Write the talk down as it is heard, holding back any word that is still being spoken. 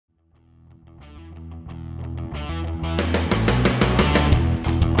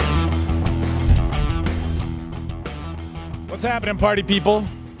What's happening, party people?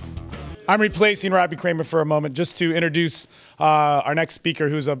 I'm replacing Robbie Kramer for a moment just to introduce our next speaker,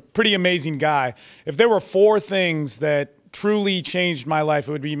 who's a pretty amazing guy. If there were 4 things that truly changed my life,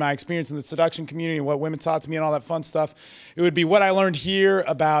 it would be my experience in the seduction community and what women taught to me and all that fun stuff. It would be what I learned here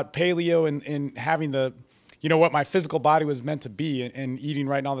about paleo and having the, you know, what my physical body was meant to be and eating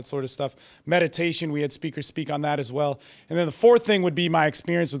right and all that sort of stuff. Meditation, we had speakers speak on that as well. And then the 4th thing would be my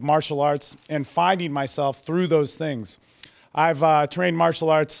experience with martial arts and finding myself through those things. I've trained martial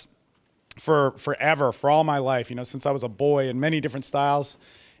arts forever, for all my life, you know, since I was a boy, in many different styles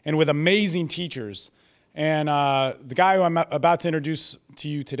and with amazing teachers. And the guy who I'm about to introduce to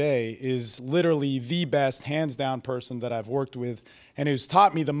you today is literally the best, hands down person that I've worked with and who's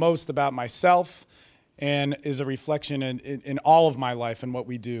taught me the most about myself and is a reflection in all of my life and what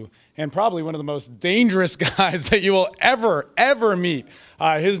we do. And probably one of the most dangerous guys that you will ever meet.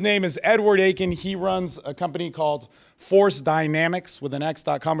 His name is Edward Aiken. He runs a company called Force Dynamix with an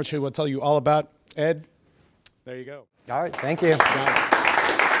X.com, which he will tell you all about. Ed, there you go. All right, thank you. All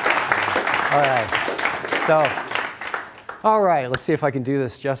right, so, let's see if I can do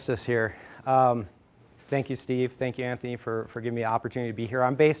this justice here. Thank you, Steve. Thank you, Anthony, for giving me the opportunity to be here.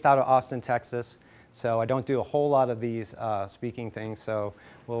 I'm based out of Austin, Texas. So I don't do a whole lot of these speaking things, so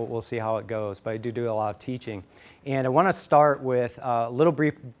we'll see how it goes. But I do a lot of teaching. And I want to start with a little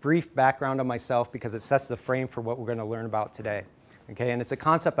brief background on myself because it sets the frame for what we're going to learn about today. Okay, and it's a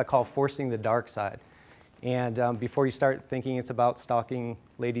concept I call forcing the dark side. And before you start thinking it's about stalking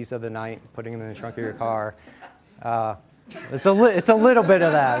ladies of the night, putting them in the trunk of your car, it's a little bit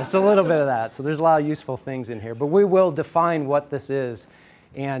of that. It's a little bit of that. So there's a lot of useful things in here. But we will define what this is.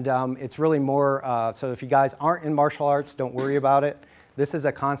 And it's really more, so if you guys aren't in martial arts, don't worry about it. This is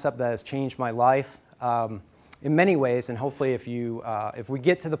a concept that has changed my life in many ways, and hopefully if we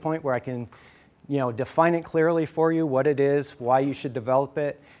get to the point where I can, you know, define it clearly for you, what it is, why you should develop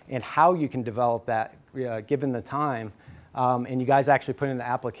it, and how you can develop that given the time, and you guys actually put in the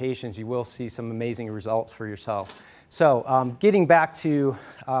applications, you will see some amazing results for yourself. So getting back to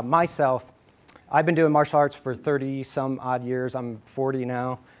myself, I've been doing martial arts for 30-some odd years. I'm 40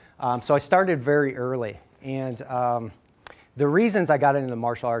 now. So I started very early. And the reasons I got into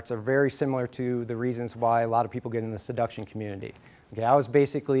martial arts are very similar to the reasons why a lot of people get in the seduction community. Okay, I was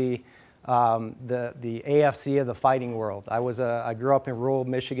basically the AFC of the fighting world. I grew up in rural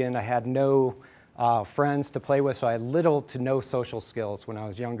Michigan. I had no friends to play with, so I had little to no social skills when I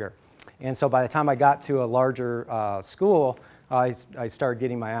was younger. And so by the time I got to a larger school, I started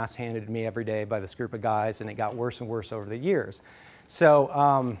getting my ass handed to me every day by this group of guys, and it got worse and worse over the years.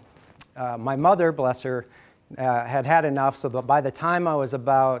 So my mother, bless her, had had enough, so by the time I was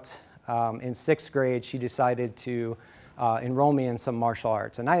about in 6th grade, she decided to enroll me in some martial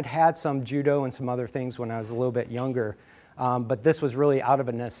arts. And I had had some judo and some other things when I was a little bit younger, but this was really out of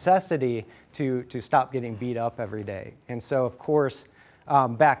a necessity to stop getting beat up every day. And so, of course,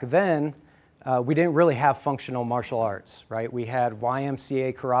 back then, we didn't really have functional martial arts, right? We had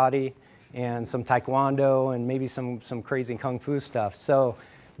YMCA karate and some taekwondo and maybe some crazy kung fu stuff. So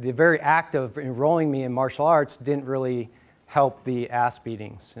the very act of enrolling me in martial arts didn't really help the ass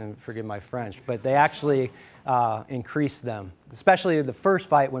beatings, and forgive my French, but they actually increased them. Especially the first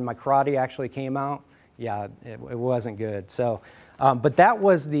fight when my karate actually came out, yeah, it wasn't good. So, but that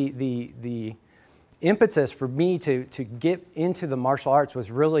was the impetus for me to get into the martial arts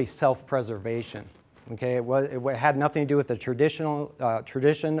was really self-preservation. Okay, it had nothing to do with the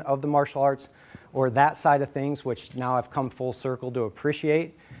tradition of the martial arts or that side of things, which now I've come full circle to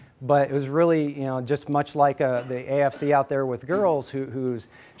appreciate. But it was really, you know, just much like the AFC out there with girls who's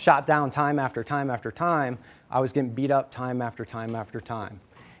shot down time after time after time. I was getting beat up time after time after time.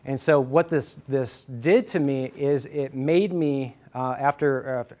 And so what this did to me is it made me,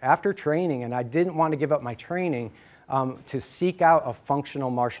 after training, and I didn't want to give up my training, to seek out a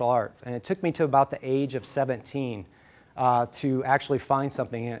functional martial art. And it took me to about the age of 17 to actually find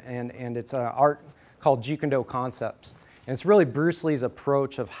something, and it's an art called Jeet concepts. And it's really Bruce Lee's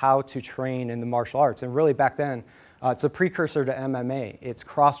approach of how to train in the martial arts. And really back then, it's a precursor to MMA. It's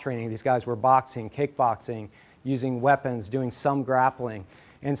cross-training. These guys were boxing, kickboxing, using weapons, doing some grappling.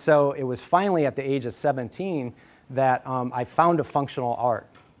 And so it was finally at the age of 17 that I found a functional art.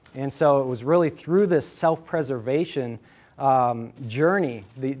 And so it was really through this self-preservation journey,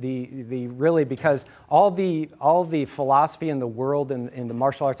 really, because all the philosophy in the world and in the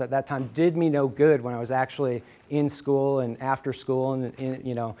martial arts at that time did me no good when I was actually in school and after school and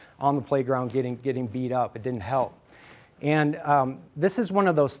you know, on the playground getting beat up. It didn't help. And this is one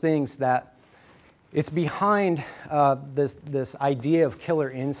of those things that it's behind this idea of killer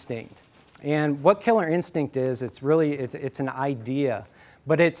instinct. And what killer instinct is, it's really, it's an idea.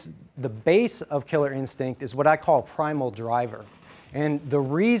 But it's the base of killer instinct is what I call primal driver. And the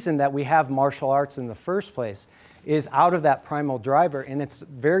reason that we have martial arts in the first place is out of that primal driver. And it's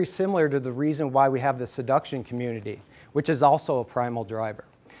very similar to the reason why we have the seduction community, which is also a primal driver.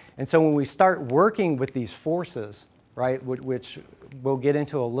 And so when we start working with these forces, right, which we'll get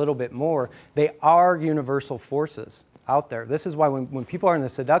into a little bit more, they are universal forces out there. This is why when people are in the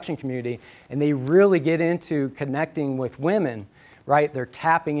seduction community and they really get into connecting with women, right, they're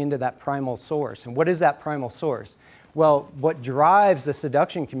tapping into that primal source. And what is that primal source? Well, what drives the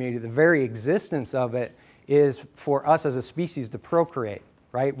seduction community, the very existence of it, is for us as a species to procreate,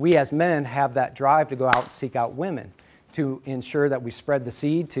 right? We as men have that drive to go out and seek out women to ensure that we spread the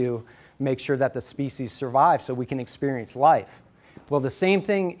seed, to make sure that the species survives so we can experience life. Well, the same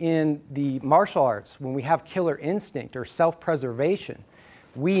thing in the martial arts. When we have killer instinct or self-preservation,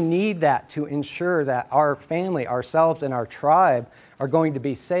 we need that to ensure that our family, ourselves, and our tribe are going to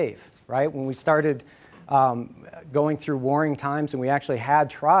be safe, right? When we started going through warring times and we actually had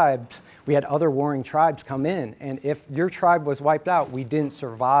tribes, we had other warring tribes come in, and if your tribe was wiped out, we didn't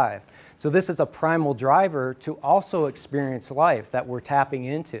survive. So this is a primal driver to also experience life that we're tapping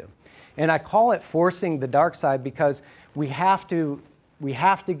into. And I call it forcing the dark side because we have to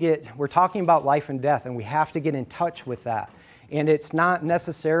get, we're talking about life and death, and we have to get in touch with that. And it's not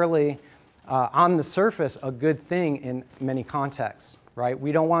necessarily, on the surface, a good thing in many contexts, right?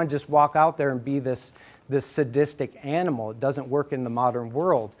 We don't want to just walk out there and be this sadistic animal. It doesn't work in the modern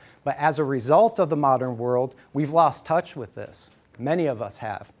world. But as a result of the modern world, we've lost touch with this. Many of us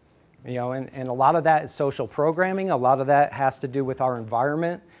have. You know, and a lot of that is social programming. A lot of that has to do with our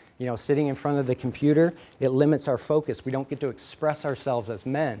environment. You know, sitting in front of the computer, it limits our focus. We don't get to express ourselves as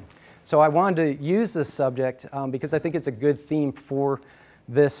men. So I wanted to use this subject because I think it's a good theme for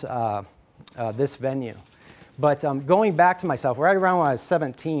this, this venue. But going back to myself, right around when I was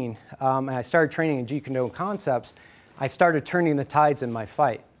 17, and I started training in Jeet Kune concepts, I started turning the tides in my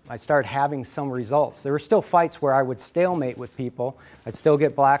fight. I started having some results. There were still fights where I would stalemate with people. I'd still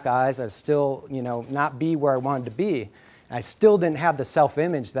get black eyes. I'd still, you know, not be where I wanted to be. I still didn't have the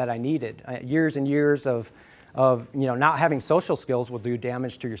self-image that I needed. Years and years of you know, not having social skills will do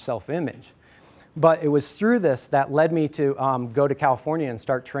damage to your self-image. But it was through this that led me to go to California and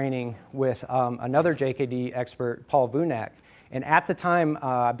start training with another JKD expert, Paul Vunak. And at the time,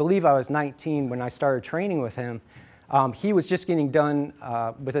 I believe I was 19 when I started training with him. He was just getting done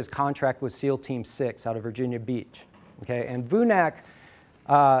with his contract with SEAL Team 6 out of Virginia Beach. Okay? And Vunak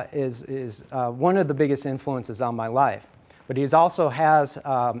is one of the biggest influences on my life. But he also has,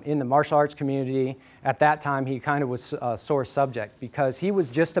 in the martial arts community, at that time, he kind of was a sore subject because he was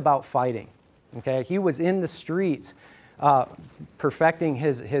just about fighting. Okay? He was in the streets perfecting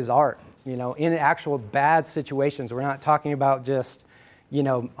his art, you know, in actual bad situations. We're not talking about just, you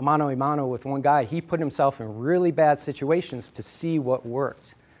know, mano a mano with one guy. He put himself in really bad situations to see what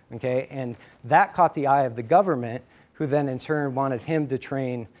worked. Okay? And that caught the eye of the government, who then in turn wanted him to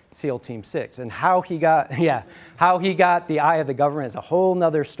train SEAL Team 6. And how he got, how he got the eye of the government is a whole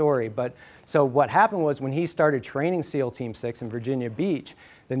nother story. But so what happened was when he started training SEAL Team 6 in Virginia Beach,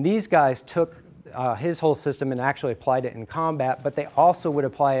 then these guys took his whole system and actually applied it in combat, but they also would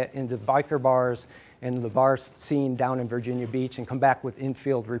apply it into biker bars and the bar scene down in Virginia Beach and come back with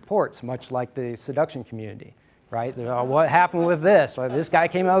in-field reports, much like the seduction community, right? What happened with this? Well, this guy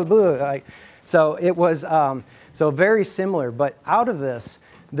came out of the blue. Like, so it was so very similar, but out of this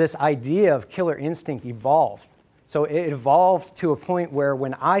idea of killer instinct evolved. So it evolved to a point where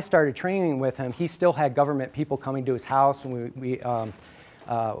when I started training with him, he still had government people coming to his house, and we had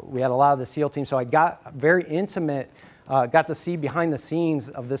a lot of the SEAL team. So I got very intimate, got to see behind the scenes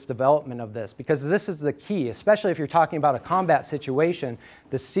of this development of this, because this is the key, especially if you're talking about a combat situation.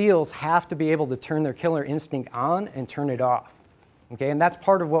 The SEALs have to be able to turn their killer instinct on and turn it off. Okay, and that's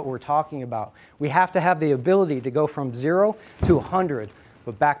part of what we're talking about. We have to have the ability to go from 0 to 100,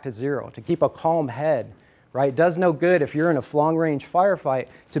 but back to 0, to keep a calm head, right? It does no good if you're in a long-range firefight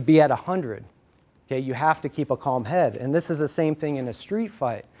to be at 100. Okay, you have to keep a calm head, and this is the same thing in a street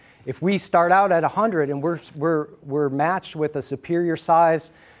fight. If we start out at 100 and we're matched with a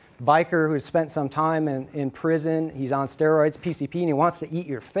superior-sized biker who's spent some time in prison, he's on steroids, PCP, and he wants to eat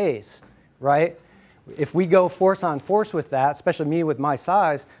your face, right? If we go force on force with that, especially me with my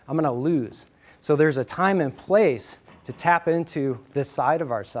size, I'm going to lose. So there's a time and place to tap into this side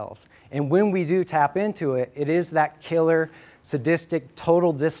of ourselves. And when we do tap into it, it is that killer, sadistic,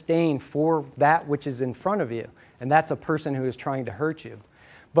 total disdain for that which is in front of you. And that's a person who is trying to hurt you.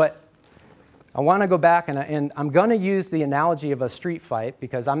 But I want to go back, and I'm going to use the analogy of a street fight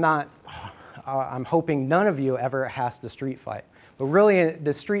because I'm not I'm hoping none of you ever has to street fight. But really,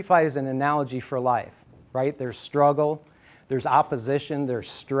 the street fight is an analogy for life, right? There's struggle, there's opposition, there's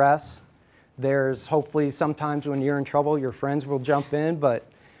stress. There's hopefully sometimes when you're in trouble, your friends will jump in, but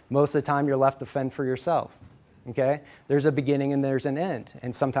most of the time you're left to fend for yourself, okay? There's a beginning and there's an end,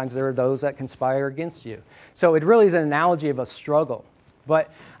 and sometimes there are those that conspire against you. So it really is an analogy of a struggle.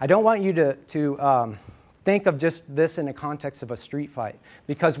 But I don't want you to think of just this in the context of a street fight,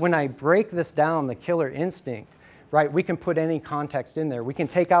 because when I break this down, the killer instinct, right, we can put any context in there. We can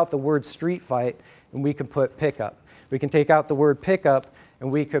take out the word street fight and we can put pickup. We can take out the word pickup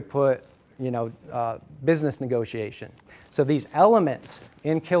and we could put business negotiation. So these elements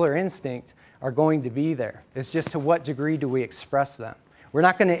in killer instinct are going to be there. It's just to what degree do we express them. We're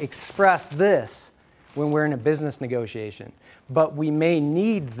not going to express this when we're in a business negotiation, but we may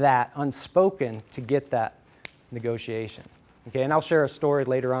need that unspoken to get that negotiation. Okay, and I'll share a story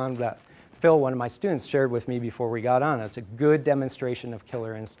later on that Phil, one of my students, shared with me before we got on. It's a good demonstration of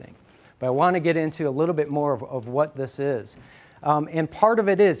killer instinct. But I want to get into a little bit more of what this is. And part of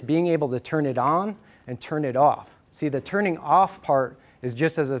it is being able to turn it on and turn it off. See, the turning off part is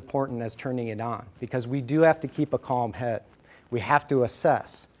just as important as turning it on, because we do have to keep a calm head. We have to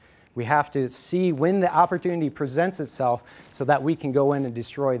assess. We have to see when the opportunity presents itself so that we can go in and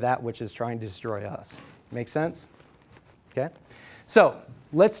destroy that which is trying to destroy us. Make sense? Okay? So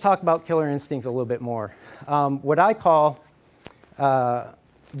let's talk about killer instinct a little bit more. What I call,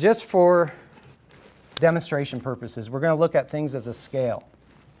 just for demonstration purposes, we're going to look at things as a scale.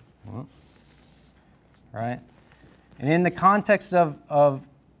 Right? And in the context of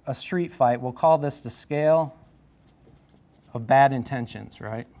a street fight, we'll call this the scale of bad intentions,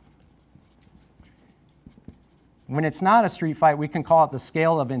 right? When it's not a street fight, we can call it the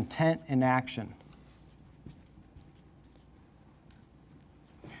scale of intent and action.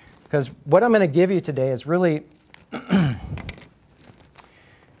 Because what I'm going to give you today is really,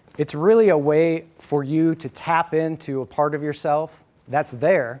 it's really a way for you to tap into a part of yourself that's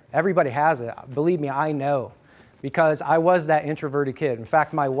there. Everybody has it. Believe me, I know. Because I was that introverted kid. In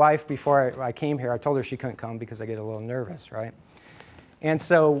fact, my wife, before I came here, I told her she couldn't come because I get a little nervous, right? And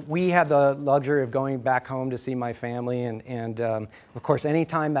so we had the luxury of going back home to see my family. And of course,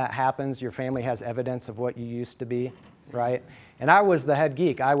 anytime that happens, your family has evidence of what you used to be, right? And I was the head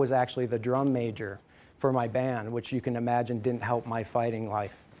geek. I was actually the drum major for my band, which you can imagine didn't help my fighting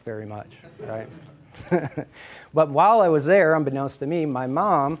life very much, right? But while I was there, unbeknownst to me, my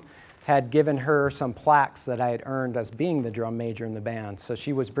mom had given her some plaques that I had earned as being the drum major in the band. So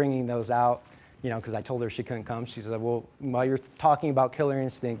she was bringing those out, because I told her she couldn't come. She said, well, while you're talking about killer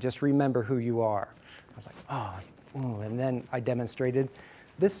instinct, just remember who you are. I was like, oh, and then I demonstrated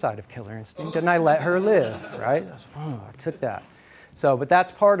this side of killer instinct, and I let her live, right? I took that. So, but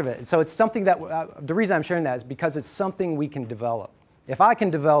that's part of it. So it's something that, the reason I'm sharing that is because it's something we can develop. If I can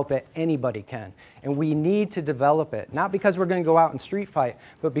develop it, anybody can. And we need to develop it, not because we're going to go out and street fight,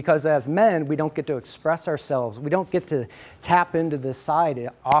 but because as men, we don't get to express ourselves. We don't get to tap into this side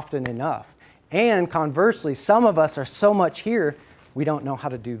often enough. And conversely, some of us are so much here, we don't know how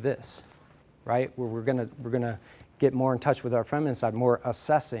to do this, right? Where we're gonna get more in touch with our feminine side, more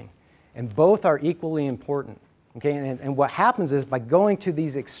assessing. And both are equally important. Okay? And what happens is by going to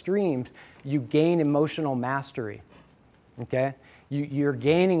these extremes, you gain emotional mastery. Okay? You're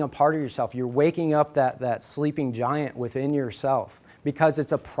gaining a part of yourself. You're waking up that sleeping giant within yourself because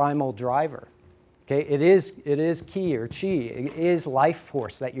it's a primal driver. Okay? It is ki or chi. It is life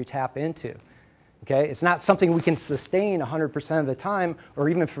force that you tap into. Okay? It's not something we can sustain 100% of the time or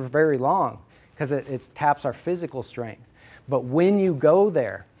even for very long because it taps our physical strength. But when you go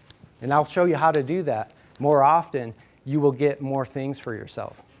there, and I'll show you how to do that more often, you will get more things for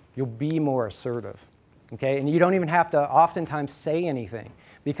yourself. You'll be more assertive. Okay? And you don't even have to oftentimes say anything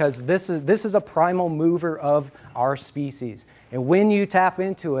because this is a primal mover of our species. And when you tap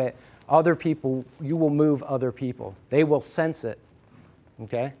into it, other people, you will move other people. They will sense it.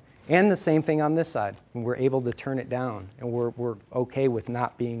 Okay? And the same thing on this side. When we're able to turn it down and we're okay with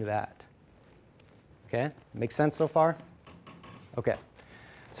not being that. Okay? Make sense so far? Okay.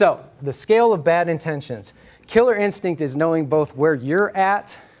 So, the scale of bad intentions. Killer instinct is knowing both where you're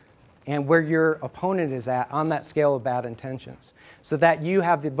at and where your opponent is at on that scale of bad intentions, so that you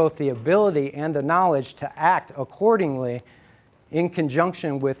have both the ability and the knowledge to act accordingly in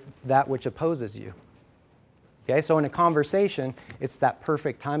conjunction with that which opposes you. Okay, so in a conversation, it's that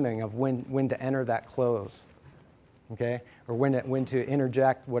perfect timing of when to enter that close, okay, or when to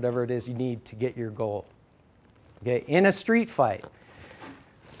interject whatever it is you need to get your goal. Okay, in a street fight,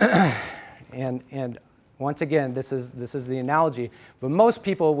 and Once again, this is the analogy. But most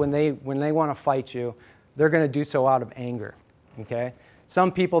people, when they want to fight you, they're going to do so out of anger. Okay?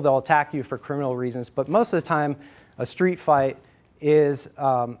 Some people, they'll attack you for criminal reasons, but most of the time, a street fight is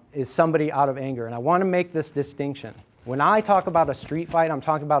somebody out of anger. And I want to make this distinction. When I talk about a street fight, I'm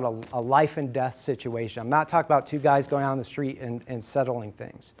talking about a life and death situation. I'm not talking about two guys going out on the street and settling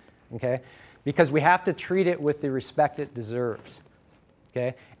things. Okay? Because we have to treat it with the respect it deserves.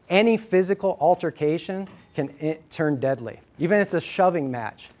 Okay? Any physical altercation can turn deadly. Even if it's a shoving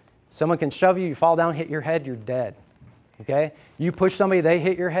match. Someone can shove you, you fall down, hit your head, you're dead. Okay? You push somebody, they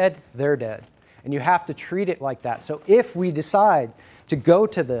hit your head, they're dead. And you have to treat it like that. So if we decide to go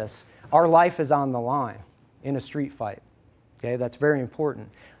to this, our life is on the line in a street fight. Okay? That's very important.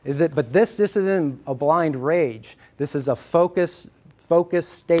 But this isn't a blind rage. This is a focused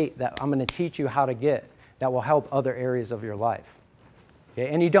state that I'm going to teach you how to get that will help other areas of your life. Okay?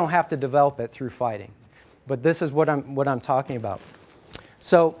 And you don't have to develop it through fighting. But this is what I'm talking about.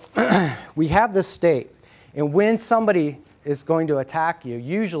 So we have this state. And when somebody is going to attack you,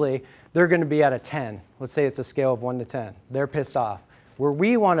 usually they're going to be at a 10. Let's say it's a scale of 1 to 10. They're pissed off. Where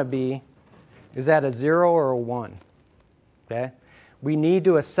we want to be is at a 0 or a 1. Okay? We need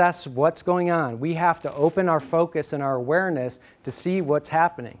to assess what's going on. We have to open our focus and our awareness to see what's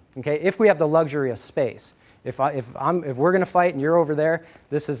happening. Okay? If we have the luxury of space. If we're going to fight and you're over there,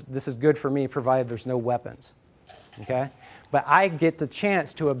 this is good for me, provided there's no weapons. Okay? But I get the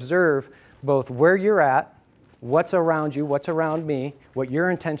chance to observe both where you're at, what's around you, what's around me, what your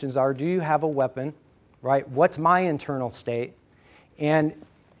intentions are. Do you have a weapon? Right? What's my internal state? And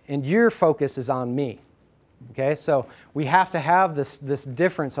your focus is on me. Okay? So we have to have this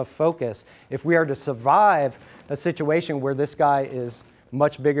difference of focus if we are to survive a situation where this guy is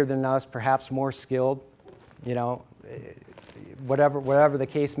much bigger than us, perhaps more skilled, you know, whatever the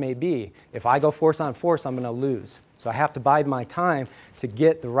case may be. If I go force on force, I'm going to lose. So I have to bide my time to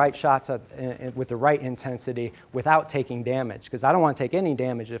get the right shots with the right intensity without taking damage, because I don't want to take any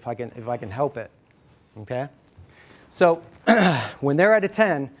damage if I can help it. Okay? So when they're at a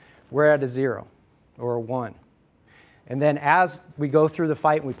 10, we're at a 0 or a 1. And then as we go through the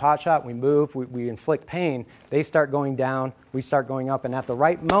fight and we pot shot, we move, we inflict pain, they start going down, we start going up, and at the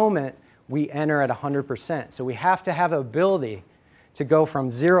right moment, we enter at 100%. So we have to have the ability to go from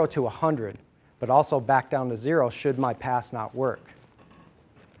 0 to 100, but also back down to 0 should my pass not work.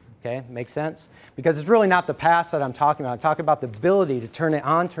 Okay, make sense? Because it's really not the pass that I'm talking about. I'm talking about the ability to turn it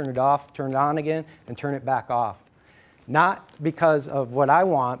on, turn it off, turn it on again, and turn it back off. Not because of what I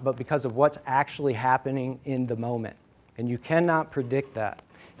want, but because of what's actually happening in the moment. And you cannot predict that.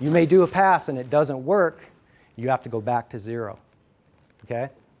 You may do a pass and it doesn't work. You have to go back to 0. Okay?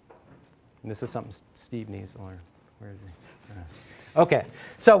 And this is something Steve needs to learn. Where is he? Okay,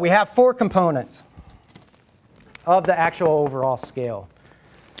 so we have 4 components of the actual overall scale,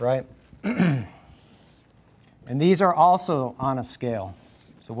 right? And these are also on a scale.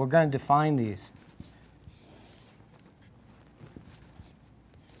 So we're going to define these.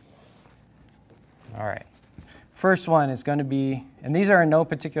 All right. First one is going to be, and these are in no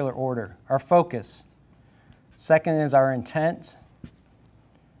particular order, our focus. Second is our intent.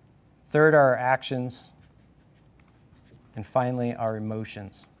 Third are our actions. And finally, our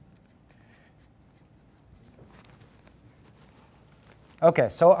emotions. Okay,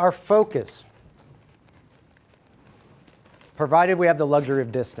 so our focus, provided we have the luxury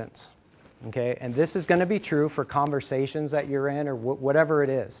of distance. Okay, and this is going to be true for conversations that you're in or whatever it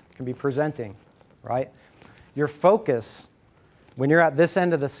is. It can be presenting, right? Your focus, when you're at this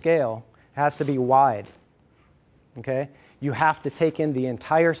end of the scale, has to be wide. Okay? You have to take in the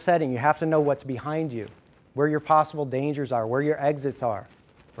entire setting. You have to know what's behind you, where your possible dangers are, where your exits are,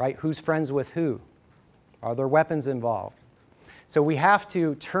 right? Who's friends with who? Are there weapons involved? So we have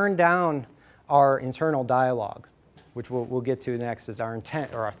to turn down our internal dialogue, which we'll get to next, is our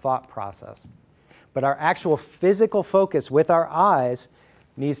intent or our thought process. But our actual physical focus with our eyes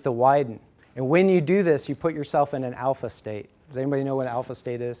needs to widen. And when you do this, you put yourself in an alpha state. Does anybody know what an alpha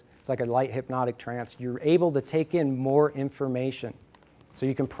state is? It's like a light hypnotic trance. You're able to take in more information so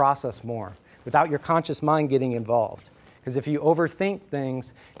you can process more without your conscious mind getting involved. Because if you overthink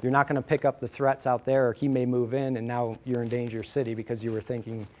things, you're not going to pick up the threats out there, or he may move in and now you're in danger city because you were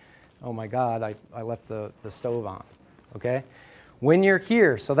thinking, oh my God, I left the stove on. Okay? When you're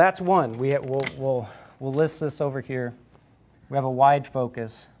here, so that's one. We'll list this over here. We have a wide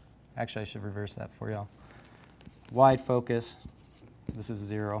focus. Actually, I should reverse that for y'all. Wide focus. This is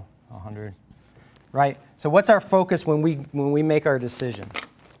 0, 100. Right? So what's our focus when we make our decision?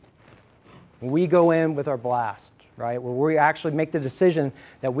 When we go in with our blast, right? Where we actually make the decision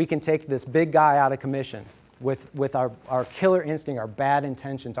that we can take this big guy out of commission with our killer instinct, our bad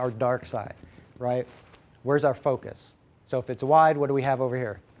intentions, our dark side, right? Where's our focus? So if it's wide, what do we have over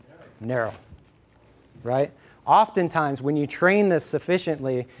here? Narrow, right? Oftentimes, when you train this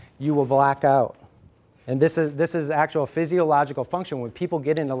sufficiently, you will black out. And this is actual physiological function. When people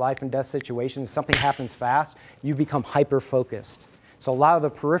get into life and death situations, something happens fast, you become hyper-focused. So a lot of the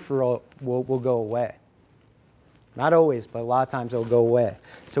peripheral will go away. Not always, but a lot of times it'll go away.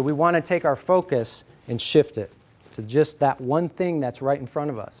 So we want to take our focus and shift it to just that one thing that's right in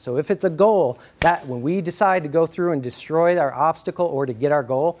front of us. So if it's a goal, that when we decide to go through and destroy our obstacle or to get our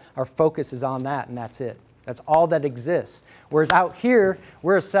goal, our focus is on that, and that's it. That's all that exists. Whereas out here,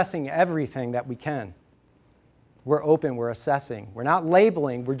 we're assessing everything that we can. We're open, we're assessing. We're not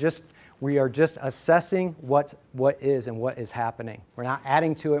labeling, we are just assessing what is and what is happening. We're not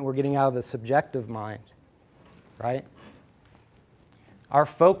adding to it, and we're getting out of the subjective mind, right? Our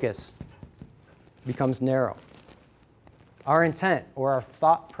focus becomes narrow. Our intent, or our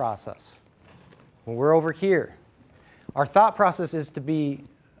thought process, when we're over here, our thought process is to be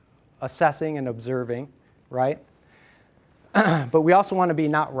assessing and observing, right? But we also want to be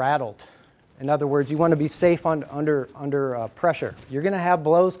not rattled. In other words, you want to be safe under pressure. You're going to have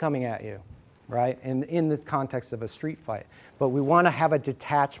blows coming at you, right, in the context of a street fight. But we want to have a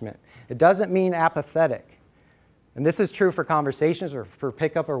detachment. It doesn't mean apathetic. And this is true for conversations or for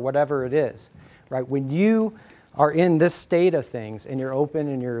pickup or whatever it is, right? When you are in this state of things and you're open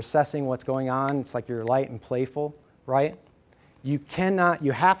and you're assessing what's going on, it's like you're light and playful, right? You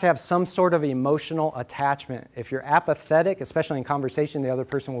have to have some sort of emotional attachment. If you're apathetic, especially in conversation, the other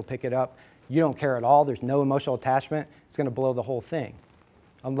person will pick it up. You don't care at all, there's no emotional attachment, it's going to blow the whole thing.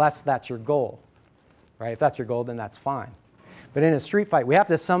 Unless that's your goal, right? If that's your goal, then that's fine. But in a street fight, we have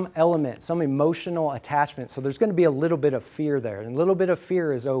to have some element, some emotional attachment. So there's going to be a little bit of fear there. And a little bit of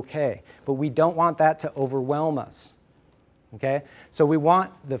fear is okay. But we don't want that to overwhelm us, okay? So we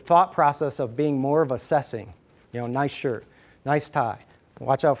want the thought process of being more of assessing. You know, nice shirt, nice tie.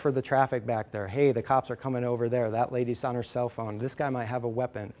 Watch out for the traffic back there. Hey, the cops are coming over there. That lady's on her cell phone. This guy might have a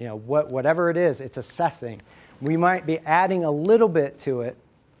weapon. You know, whatever it is, it's assessing. We might be adding a little bit to it,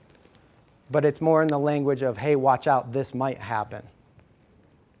 but it's more in the language of, hey, watch out, this might happen.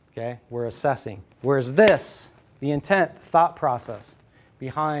 Okay? We're assessing. Whereas this, the intent, thought process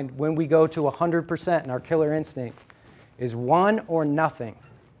behind when we go to 100% in our killer instinct is one or nothing.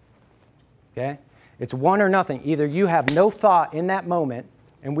 Okay? It's one or nothing. Either you have no thought in that moment,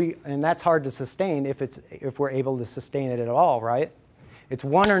 and that's hard to sustain if we're able to sustain it at all, right? It's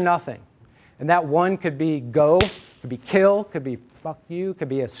one or nothing. And that one could be go, could be kill, could be fuck you, could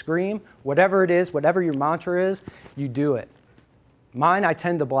be a scream. Whatever it is, whatever your mantra is, you do it. Mine, I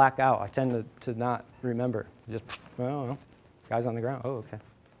tend to black out. I tend to not remember. Just, well, guy's on the ground. Oh, okay.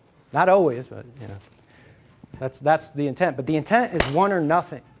 Not always, but, you know. That's the intent. But the intent is one or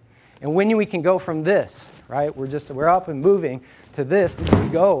nothing. And when we can go from this, right, we're up and moving to this, we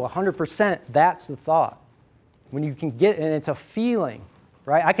go 100%, that's the thought. When you can get, and it's a feeling,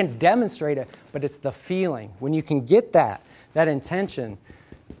 right? I can demonstrate it, but it's the feeling. When you can get that intention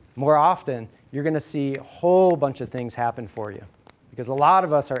more often, you're going to see a whole bunch of things happen for you. Because a lot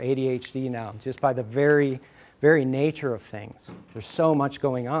of us are ADHD now, just by the very, very nature of things. There's so much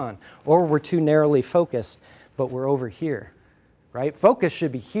going on. Or we're too narrowly focused, but we're over here. Right? Focus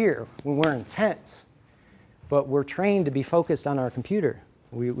should be here when we're intense, but we're trained to be focused on our computer.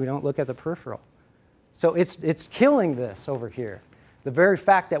 We don't look at the peripheral. So it's killing this over here. The very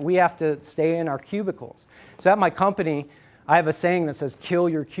fact that we have to stay in our cubicles. So at my company, I have a saying that says, kill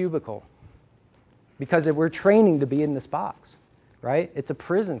your cubicle. Because we're training to be in this box, right? It's a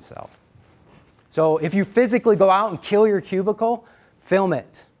prison cell. So if you physically go out and kill your cubicle, film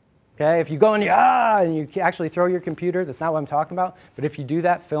it. Okay, if you go and you actually throw your computer, that's not what I'm talking about. But if you do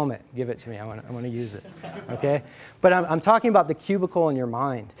that, film it. Give it to me. I want to use it. Okay? But I'm talking about the cubicle in your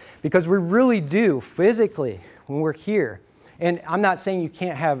mind. Because we really do, physically, when we're here. And I'm not saying you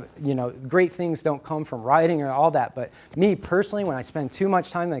can't have, you know, great things don't come from writing or all that. But me personally, when I spend too much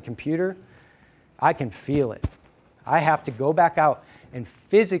time on the computer, I can feel it. I have to go back out and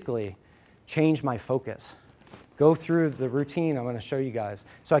physically change my focus. Go through the routine I'm going to show you guys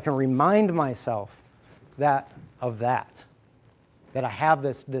so I can remind myself that I have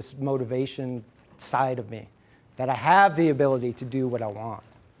this motivation side of me, that I have the ability to do what I want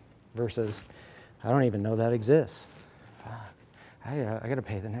versus I don't even know that exists. I got to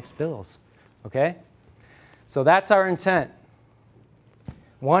pay the next bills, okay? So that's our intent.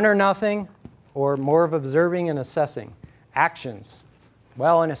 One or nothing, or more of observing and assessing. Actions.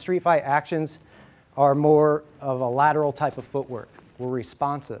 Well, in a street fight, actions are more of a lateral type of footwork. We're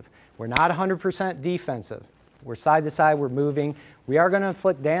responsive. We're not 100% defensive. We're side to side, we're moving. We are going to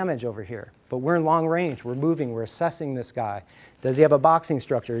inflict damage over here, but we're in long range. We're moving, we're assessing this guy. Does he have a boxing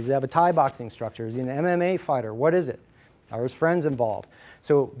structure? Does he have a Thai boxing structure? Is he an MMA fighter? What is it? Are his friends involved?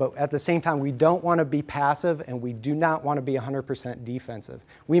 So, but at the same time, we don't want to be passive and we do not want to be 100% defensive.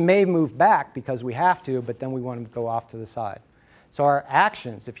 We may move back because we have to, but then we want to go off to the side. So our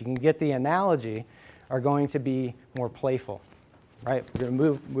actions, if you can get the analogy, are going to be more playful, right? We're going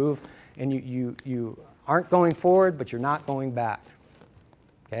to move, and you aren't going forward, but you're not going back.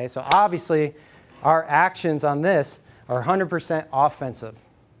 Okay, so obviously, our actions on this are 100% offensive.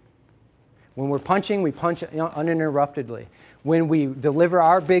 When we're punching, we punch uninterruptedly. When we deliver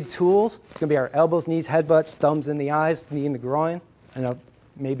our big tools, it's going to be our elbows, knees, headbutts, thumbs in the eyes, knee in the groin, and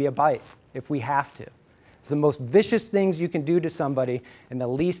maybe a bite if we have to. It's the most vicious things you can do to somebody in the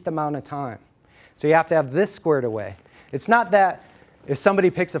least amount of time. So you have to have this squared away. It's not that if somebody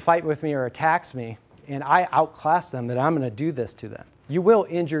picks a fight with me or attacks me and I outclass them that I'm going to do this to them. You will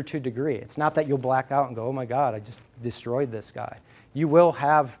injure to a degree. It's not that you'll black out and go, oh my God, I just destroyed this guy. You will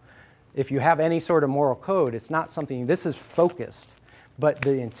have, if you have any sort of moral code, it's not something, this is focused. But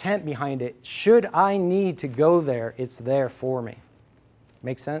the intent behind it, should I need to go there, it's there for me.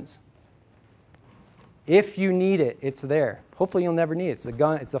 Make sense? If you need it, it's there. Hopefully you'll never need it. It's the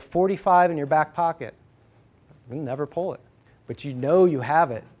gun, it's a 45 in your back pocket. You'll never pull it. But you know you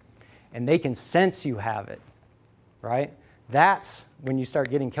have it, and they can sense you have it, right? That's when you start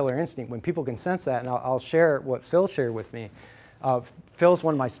getting killer instinct, when people can sense that, and I'll share what Phil shared with me. Phil's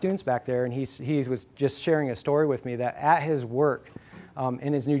one of my students back there, and he was just sharing a story with me that at his work,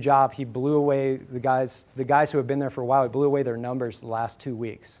 in his new job, he blew away the guys who have been there for a while, he blew away their numbers the last 2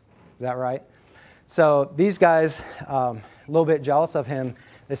 weeks. Is that right? So these guys, a little bit jealous of him,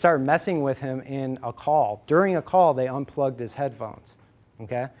 they started messing with him in a call. During a call, they unplugged his headphones,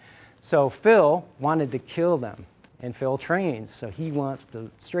 okay? So Phil wanted to kill them, and Phil trains, so he wants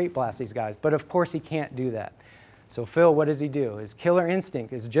to straight blast these guys. But of course, he can't do that. So Phil, what does he do? His killer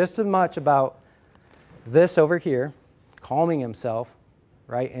instinct is just as much about this over here, calming himself,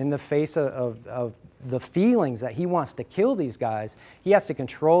 right, in the face of the feelings that he wants to kill these guys. He has to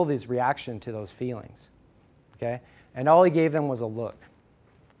control his reaction to those feelings, okay? And all he gave them was a look.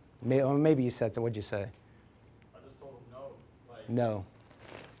 Maybe you said so. What'd you say? I just told him no. Like, no.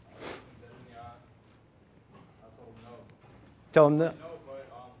 I told him no. Told him no. No,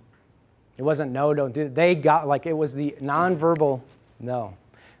 but It wasn't no, don't do it. They got, like, it was the nonverbal no.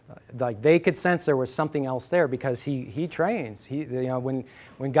 Like, they could sense there was something else there because he trains.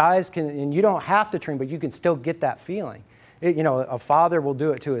 When guys can, and you don't have to train, but you can still get that feeling. A father will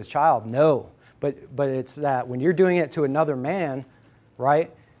do it to his child, no. But it's that when you're doing it to another man, right,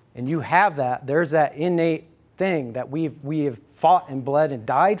 and you have that, there's that innate thing that we have fought and bled and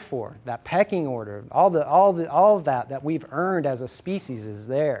died for, that pecking order, all of that we've earned as a species is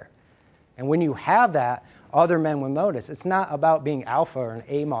there. And when you have that, other men will notice. It's not about being alpha or an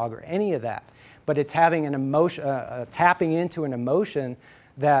AMOG or any of that, but it's having an emotion, tapping into an emotion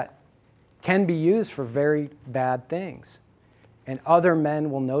that can be used for very bad things. And other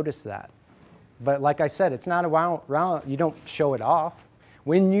men will notice that. But like I said, it's not around, you don't show it off.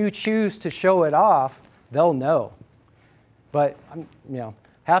 When you choose to show it off, they'll know. But,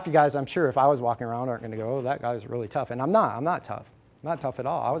 half you guys, I'm sure, if I was walking around, aren't going to go, oh, that guy's really tough. And I'm not tough. I'm not tough at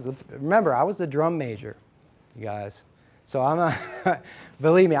all. Remember, I was the drum major, you guys. So I'm not,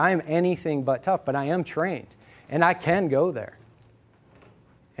 believe me, I am anything but tough, but I am trained. And I can go there.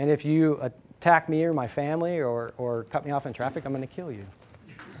 And if you attack me or my family or cut me off in traffic, I'm going to kill you.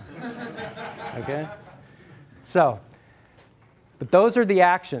 Okay? So, but those are the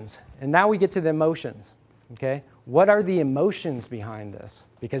actions. And now we get to the emotions. Okay? What are the emotions behind this?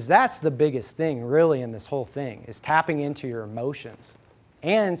 Because that's the biggest thing, really, in this whole thing, is tapping into your emotions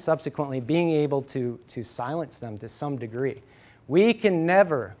and subsequently being able to silence them to some degree. We can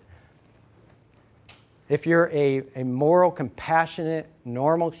never, if you're a moral, compassionate,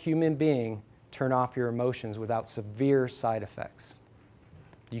 normal human being, turn off your emotions without severe side effects.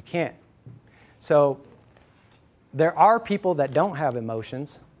 You can't. So there are people that don't have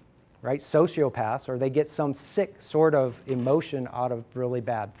emotions, right? Sociopaths, or they get some sick sort of emotion out of really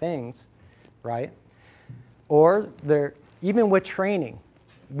bad things, right? Or even with training,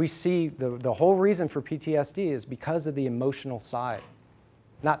 we see the whole reason for PTSD is because of the emotional side.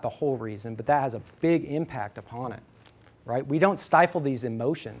 Not the whole reason, but that has a big impact upon it, right? We don't stifle these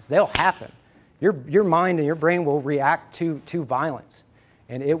emotions. They'll happen. Your mind and your brain will react to violence,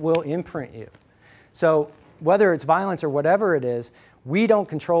 and it will imprint you. So whether it's violence or whatever it is, we don't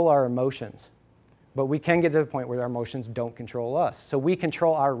control our emotions, But we can get to the point where our emotions don't control us. So we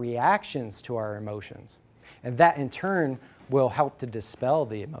control our reactions to our emotions. And that, in turn, will help to dispel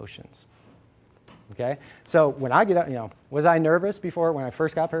the emotions. Okay? So when I get up, was I nervous before when I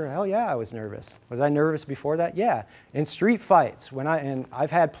first got here? Hell yeah, I was nervous. Was I nervous before that? Yeah. In street fights, and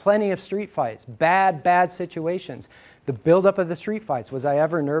I've had plenty of street fights, bad situations. The buildup of the street fights, was I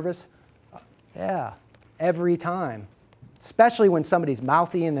ever nervous? Yeah, every time. Especially when somebody's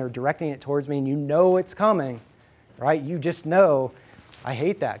mouthy and they're directing it towards me and you know it's coming, right? You just know. I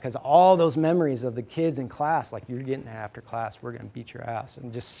hate that because all those memories of the kids in class, like you're getting it after class, we're going to beat your ass,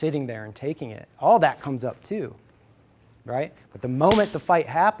 and just sitting there and taking it, all that comes up too, right? But the moment the fight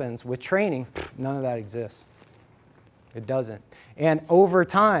happens with training, none of that exists. It doesn't. And over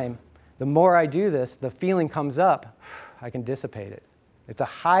time, the more I do this, the feeling comes up, I can dissipate it. It's a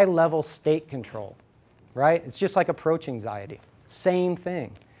high-level state control, right? It's just like approach anxiety. Same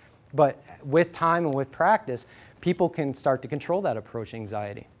thing. But with time and with practice, people can start to control that approach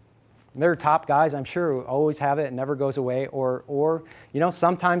anxiety. And there are top guys, I'm sure, who always have it, it never goes away, or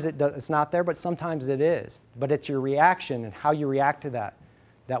sometimes it's not there, but sometimes it is. But it's your reaction and how you react to that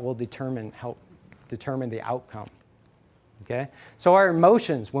that will help determine the outcome. Okay? So our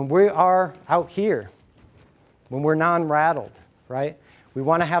emotions, when we are out here, when we're non-rattled, right? We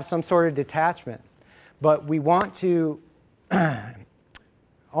want to have some sort of detachment, but we want to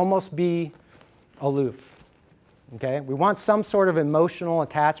almost be aloof. Okay? We want some sort of emotional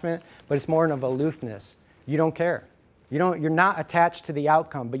attachment, but it's more of aloofness. You don't care. You're not attached to the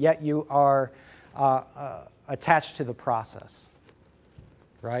outcome, but yet you are attached to the process,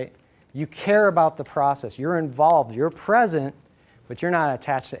 right? You care about the process. You're involved. You're present, but you're not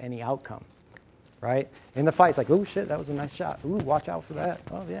attached to any outcome, right? In the fight, it's like, oh, shit, that was a nice shot. Ooh, watch out for that.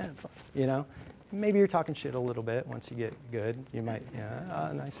 Oh, yeah, Maybe you're talking shit a little bit once you get good. You might,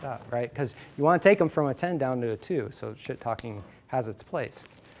 nice shot, right? Because you want to take them from a 10 down to a 2, so shit talking has its place.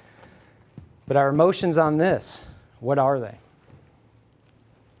 But our emotions on this, what are they?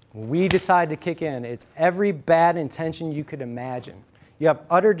 When we decide to kick in, it's every bad intention you could imagine. You have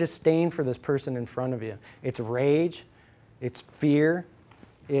utter disdain for this person in front of you. It's rage, it's fear,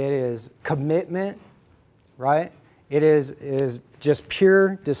 it is commitment, right? It is just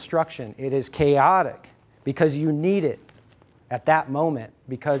pure destruction. It is chaotic because you need it at that moment,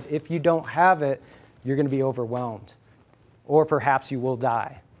 because if you don't have it, you're going to be overwhelmed, or perhaps you will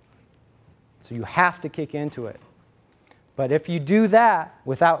die. So you have to kick into it. But if you do that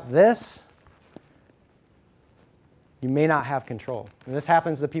without this, you may not have control. And this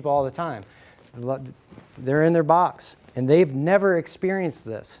happens to people all the time. They're in their box, and they've never experienced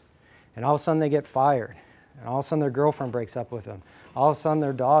this. And all of a sudden they get fired. And all of a sudden their girlfriend breaks up with them. All of a sudden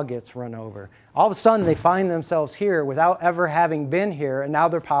their dog gets run over. All of a sudden they find themselves here without ever having been here, and now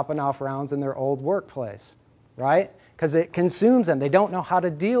they're popping off rounds in their old workplace, right? Because it consumes them. They don't know how to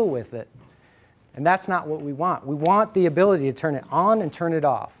deal with it. And that's not what we want. We want the ability to turn it on and turn it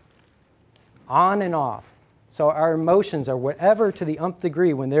off. On and off. So our emotions are whatever to the nth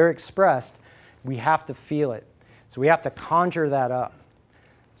degree when they're expressed, we have to feel it. So we have to conjure that up.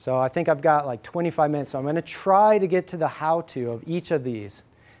 So I think I've got like 25 minutes, so I'm going to try to get to the how-to of each of these,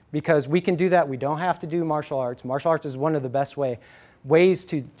 because we can do that. We don't have to do martial arts. Martial arts is one of the best ways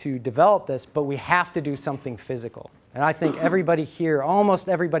to develop this, but we have to do something physical. And I think everybody here, almost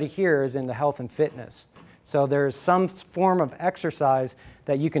everybody here, is into health and fitness. So there's some form of exercise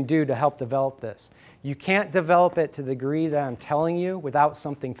that you can do to help develop this. You can't develop it to the degree that I'm telling you without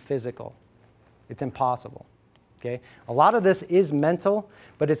something physical. It's impossible. Okay? A lot of this is mental,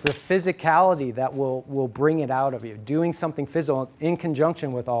 but it's the physicality that will bring it out of you, doing something physical in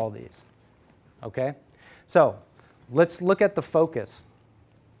conjunction with all of these. Okay? So let's look at the focus.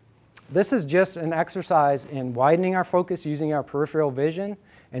 This is just an exercise in widening our focus using our peripheral vision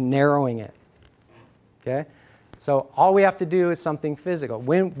and narrowing it. Okay? So all we have to do is something physical.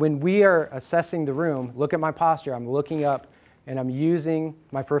 When we are assessing the room, look at my posture. I'm looking up, and I'm using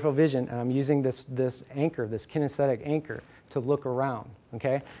my peripheral vision, and I'm using this anchor, this kinesthetic anchor, to look around.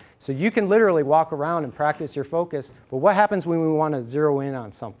 Okay? So you can literally walk around and practice your focus, but what happens when we want to zero in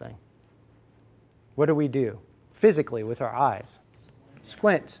on something? What do we do? Physically, with our eyes.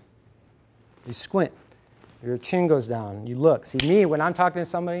 Squint. You squint. Your chin goes down. You look. See, me, when I'm talking to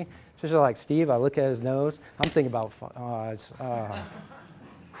somebody, especially like Steve, I look at his nose. I'm thinking about,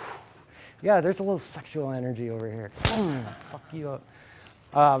 yeah, there's a little sexual energy over here. Fuck you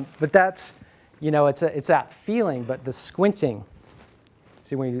up. But that's, it's that feeling, but the squinting.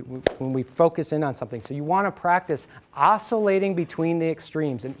 See, when we focus in on something. So you want to practice oscillating between the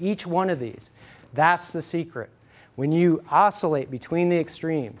extremes. And each one of these, that's the secret. When you oscillate between the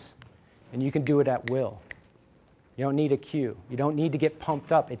extremes, and you can do it at will. You don't need a cue. You don't need to get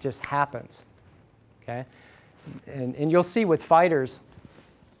pumped up. It just happens, okay? And you'll see with fighters,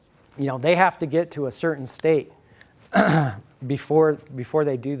 you know, they have to get to a certain state before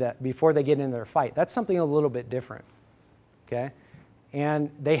they do that, before they get into their fight. That's something a little bit different, okay? And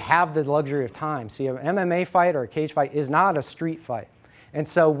they have the luxury of time. See, an MMA fight or a cage fight is not a street fight. And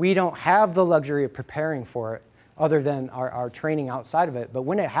so we don't have the luxury of preparing for it other than our training outside of it. But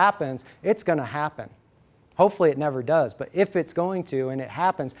when it happens, it's going to happen. Hopefully it never does. But if it's going to and it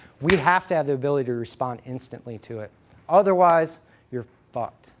happens, we have to have the ability to respond instantly to it. Otherwise, you're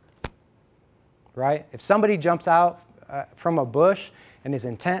fucked. Right? If somebody jumps out from a bush and is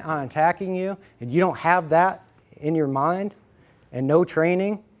intent on attacking you, and you don't have that in your mind and no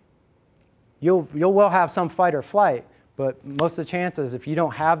training, you'll will have some fight or flight. But most of the chances, if you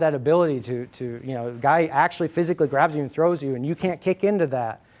don't have that ability to you know, the guy actually physically grabs you and throws you, and you can't kick into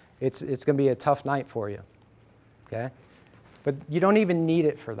that, it's going to be a tough night for you. Okay? But you don't even need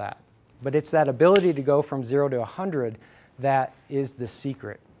it for that. But it's that ability to go from 0 to 100 that is the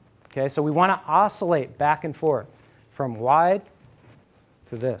secret. Okay? So we want to oscillate back and forth from wide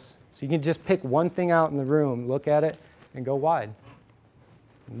to this. So you can just pick one thing out in the room, look at it, and go wide.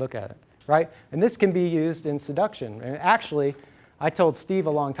 And look at it. Right? And this can be used in seduction. And actually, I told Steve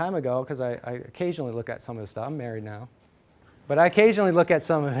a long time ago, because I occasionally look at some of his stuff. I'm married now. But I occasionally look at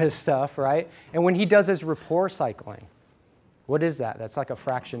some of his stuff, right? And when he does his rapport cycling, what is that? That's like a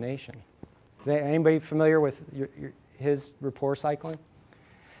fractionation. Is anybody familiar with his rapport cycling?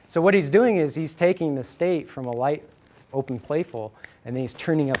 So what he's doing is he's taking the state from a light, open, playful, and then he's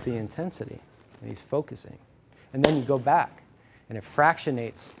turning up the intensity, and he's focusing. And then you go back, and it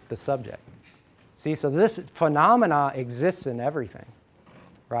fractionates the subject. See, so this phenomena exists in everything,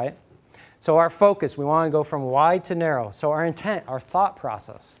 right? So our focus, we want to go from wide to narrow. So our intent, our thought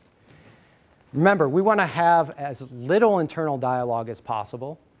process. Remember, we want to have as little internal dialogue as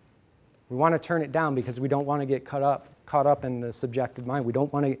possible. We want to turn it down because we don't want to get caught up in the subjective mind. We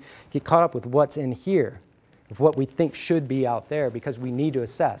don't want to get caught up with what's in here, with what we think should be out there, because we need to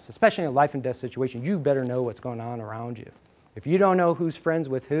assess, especially in a life and death situation. You better know what's going on around you. If you don't know who's friends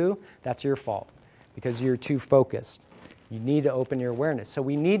with who, that's your fault because you're too focused. You need to open your awareness. So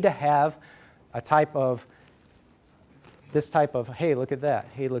we need to have a type of, this type of, hey, look at that,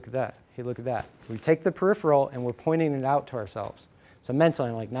 hey, look at that, hey, look at that. We take the peripheral and we're pointing it out to ourselves. So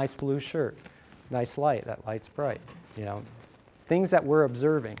mentally, like, nice blue shirt, nice light, that light's bright. You know, things that we're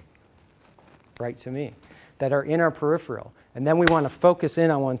observing, bright to me, that are in our peripheral. And then we want to focus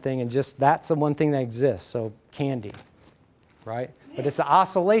in on one thing, and just that's the one thing that exists, so candy, right? But it's an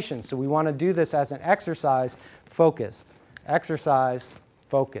oscillation, so we want to do this as an exercise, focus, exercise,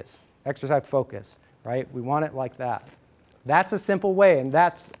 focus, exercise, focus, right? We want it like that. That's a simple way, and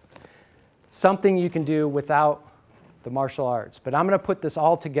that's something you can do without the martial arts. But I'm going to put this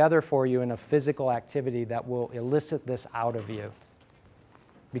all together for you in a physical activity that will elicit this out of you.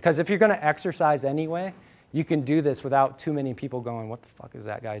 Because if you're going to exercise anyway, you can do this without too many people going, what the fuck is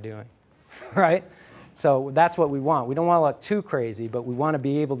that guy doing? Right? So that's what we want. We don't want to look too crazy, but we want to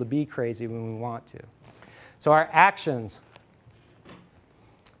be able to be crazy when we want to. So our actions,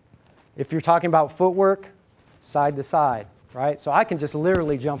 if you're talking about footwork, side to side, right? So I can just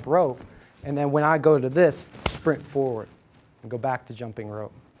literally jump rope, and then when I go to this, sprint forward and go back to jumping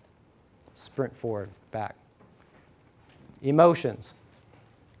rope. Sprint forward, back. Emotions.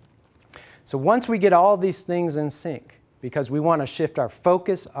 So once we get all these things in sync, because we want to shift our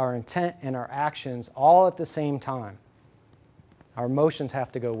focus, our intent, and our actions all at the same time, our emotions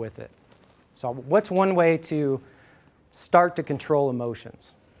have to go with it. So what's one way to start to control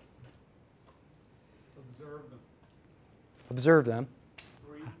emotions? Observe them. Observe them.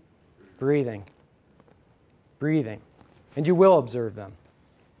 Breathe. Breathing. Breathing. And you will observe them.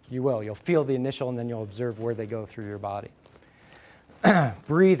 You will. You'll feel the initial, and then you'll observe where they go through your body.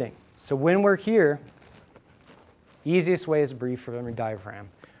 Breathing. So when we're here, easiest way is to breathe from your diaphragm.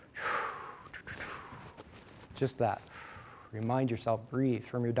 Just that. Remind yourself, breathe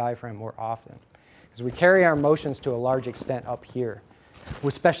from your diaphragm more often. Because we carry our emotions to a large extent up here,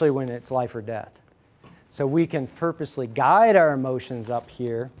 especially when it's life or death. So we can purposely guide our emotions up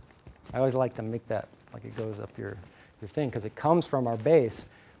here. I always like to make that like it goes up your thing, because it comes from our base,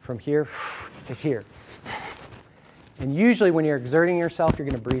 from here to here. And usually when you're exerting yourself, you're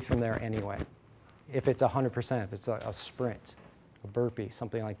going to breathe from there anyway. If it's 100%, if it's a sprint, a burpee,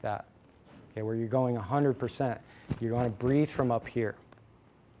 something like that. Okay, where you're going 100%, you're going to breathe from up here.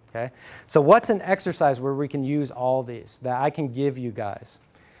 Okay? So what's an exercise where we can use all these that I can give you guys?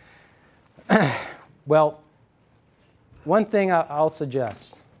 Well, one thing I'll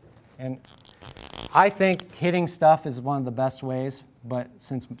suggest, And I think hitting stuff is one of the best ways, but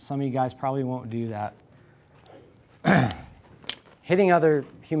since some of you guys probably won't do that, hitting other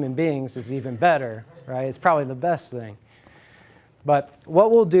human beings is even better, right? It's probably the best thing. But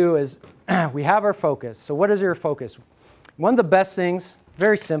what we'll do is we have our focus. So what is your focus? One of the best things,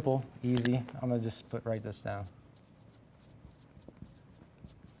 very simple, easy. I'm going to just write this down.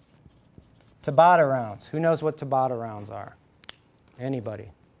 Tabata rounds. Who knows what Tabata rounds are? Anybody?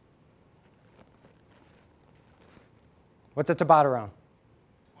 What's a Tabata round?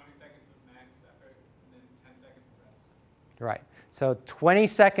 20 seconds of max effort, and then 10 seconds of rest. Right. So 20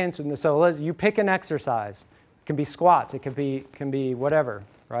 seconds. So you pick an exercise. It can be squats. It can be whatever.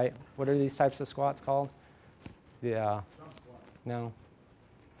 Right? What are these types of squats called? Yeah. Jump squat. No.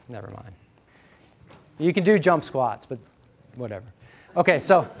 Never mind. You can do jump squats, but whatever. Okay.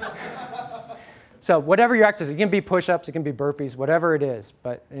 So whatever your exercise, it can be push-ups, it can be burpees, whatever it is.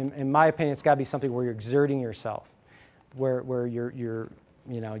 But in my opinion, it's got to be something where you're exerting yourself, where your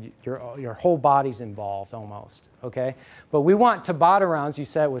whole body's involved almost. Okay. But we want Tabata rounds. You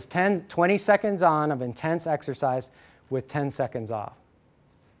said it was 20 seconds on of intense exercise with 10 seconds off.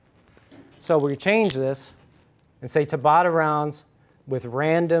 So we change this and say Tabata rounds with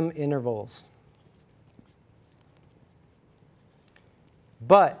random intervals.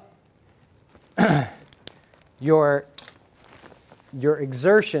 But your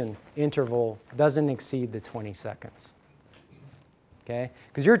exertion interval doesn't exceed the 20 seconds. Okay?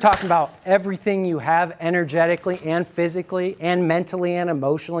 Because you're talking about everything you have energetically and physically and mentally and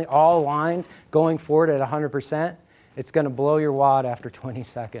emotionally all aligned going forward at 100%. It's going to blow your wad after 20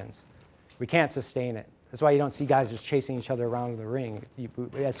 seconds. We can't sustain it. That's why you don't see guys just chasing each other around the ring.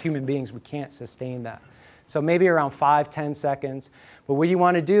 As human beings, we can't sustain that. So maybe around 5-10 seconds. But what you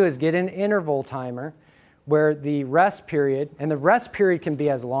want to do is get an interval timer where the rest period, and the rest period can be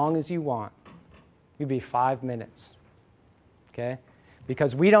as long as you want. It could be 5 minutes. Okay?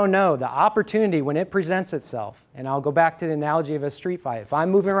 Because we don't know the opportunity when it presents itself. And I'll go back to the analogy of a street fight. If I'm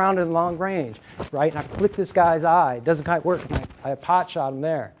moving around in long range, right, and I flick this guy's eye, it doesn't quite work. And I pot shot him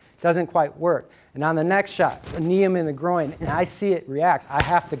there. It doesn't quite work. And on the next shot, I knee him in the groin, and I see it reacts. I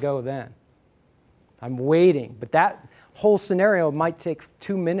have to go then. I'm waiting. But that whole scenario might take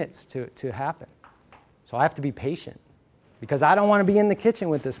 2 minutes to happen. So I have to be patient because I don't want to be in the kitchen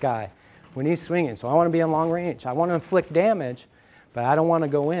with this guy when he's swinging. So I want to be in long range. I want to inflict damage, but I don't want to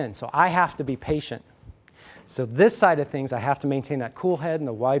go in. So I have to be patient. So this side of things, I have to maintain that cool head and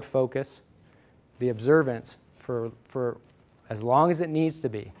the wide focus, the observance for as long as it needs to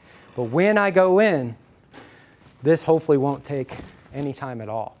be. But when I go in, this hopefully won't take any time at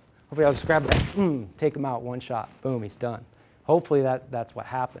all. Hopefully I'll just grab that, take him out, one shot, boom, he's done. Hopefully that's what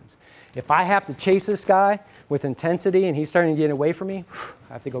happens. If I have to chase this guy with intensity and he's starting to get away from me,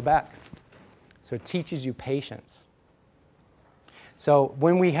 I have to go back. So it teaches you patience. So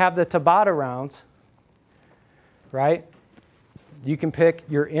when we have the Tabata rounds, right, you can pick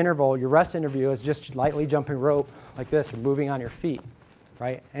your interval, your rest interval as just lightly jumping rope like this or moving on your feet,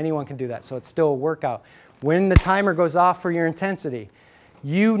 right? Anyone can do that. So it's still a workout. When the timer goes off for your intensity,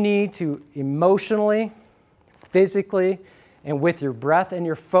 you need to emotionally, physically, and with your breath and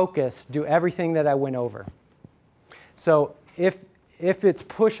your focus, do everything that I went over. So if it's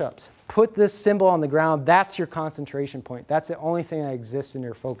push-ups, put this symbol on the ground. That's your concentration point. That's the only thing that exists in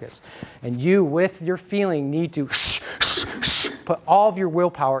your focus. And you, with your feeling, need to put all of your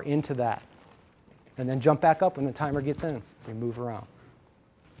willpower into that. And then jump back up when the timer gets in. We move around.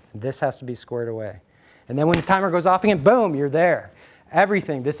 And this has to be squared away. And then when the timer goes off again, boom, you're there.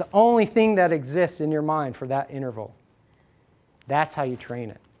 Everything. This is the only thing that exists in your mind for that interval. That's how you train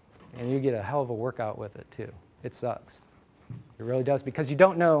it. And you get a hell of a workout with it, too. It sucks. It really does, because you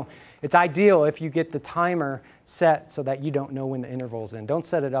don't know. It's ideal if you get the timer set so that you don't know when the interval's in. Don't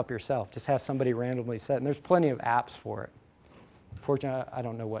set it up yourself. Just have somebody randomly set. And there's plenty of apps for it. Fortunately, I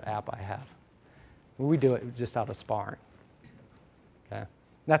don't know what app I have. We do it just out of sparring. Okay? And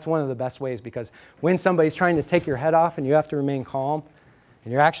that's one of the best ways, because when somebody's trying to take your head off and you have to remain calm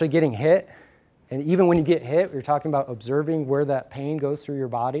and you're actually getting hit, and even when you get hit, you're talking about observing where that pain goes through your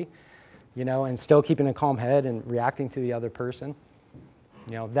body, you know, and still keeping a calm head and reacting to the other person.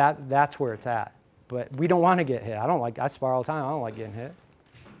 You know, that's where it's at. But we don't want to get hit. I spar all the time. I don't like getting hit.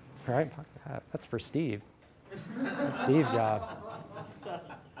 Right? Fuck that. That's for Steve. That's Steve's job.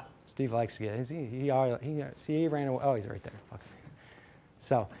 Steve likes to get hit. He ran away. Oh, he's right there. Fuck.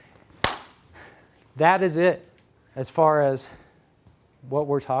 So that is it as far as what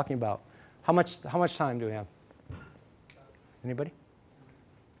we're talking about. How much time do we have? Anybody?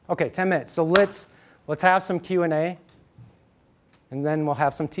 Okay, 10 minutes. So let's have some Q&A. and then we'll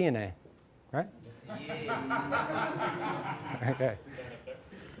have some TNA, right? Okay.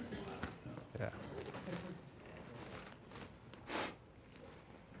 Yeah.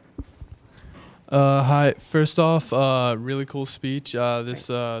 Hi. First off, really cool speech. This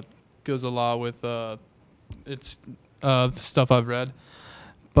goes a lot with it's stuff I've read.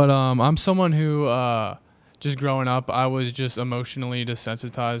 But I'm someone who, just growing up, I was just emotionally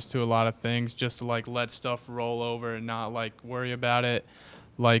desensitized to a lot of things, just to like let stuff roll over and not like worry about it.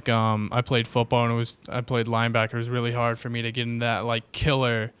 Like I played football and I played linebacker. It was really hard for me to get in that like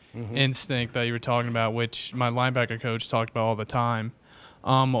killer instinct that you were talking about, which my linebacker coach talked about all the time.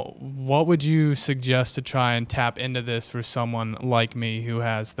 What would you suggest to try and tap into this for someone like me who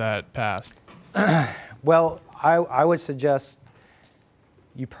has that past? Well, I would suggest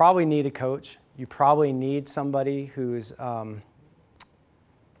you probably need a coach. You probably need somebody who's can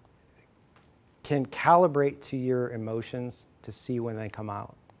calibrate to your emotions to see when they come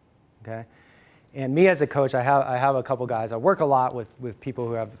out, okay? And me as a coach, I have a couple guys. I work a lot with people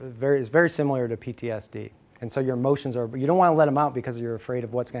who have it's very similar to PTSD. And so your emotions you don't want to let them out because you're afraid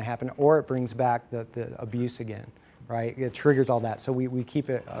of what's going to happen, or it brings back the abuse again, right? It triggers all that, so we keep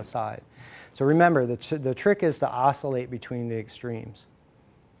it aside. So remember, the trick is to oscillate between the extremes,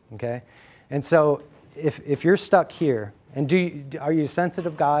 okay? And so if you're stuck here, and are you a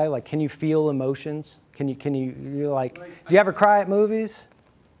sensitive guy? Like, can you feel emotions? You're like, do you ever cry at movies?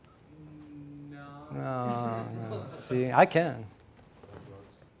 No. See, I can.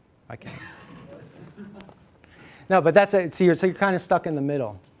 No, but that's it. So you're kind of stuck in the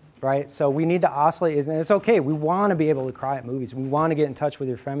middle, right? So we need to oscillate, and it's okay. We want to be able to cry at movies. We want to get in touch with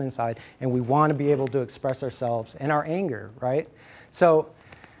your feminine side, and we want to be able to express ourselves and our anger, right? So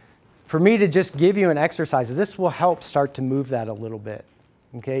for me to just give you an exercise, this will help start to move that a little bit,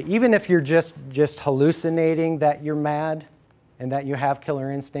 okay? Even if you're just hallucinating that you're mad and that you have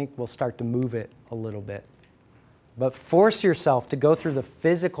killer instinct, we'll start to move it a little bit. But force yourself to go through the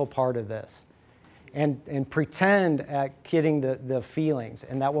physical part of this and pretend at getting the feelings,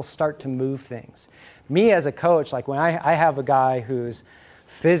 and that will start to move things. Me as a coach, like when I have a guy who's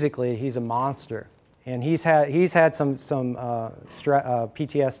physically, he's a monster, and he's had some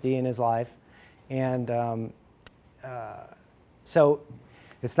PTSD in his life, and so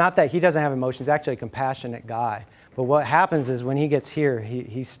it's not that he doesn't have emotions. He's actually a compassionate guy. But what happens is when he gets here,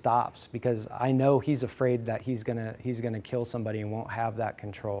 he stops, because I know he's afraid that he's gonna kill somebody and won't have that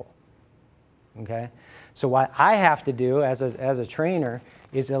control. Okay, so what I have to do as a trainer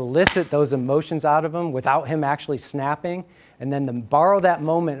is elicit those emotions out of him without him actually snapping, and then borrow that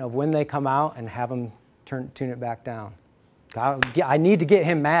moment of when they come out and have him tune it back down. I need to get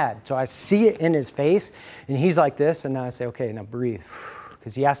him mad, so I see it in his face, and he's like this, and now I say, okay, now breathe,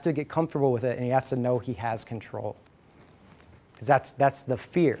 because he has to get comfortable with it, and he has to know he has control, because that's the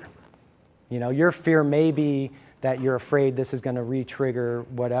fear. You know, your fear may be that you're afraid this is going to re-trigger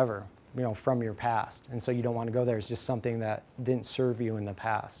whatever, you know, from your past, and so you don't want to go there. It's just something that didn't serve you in the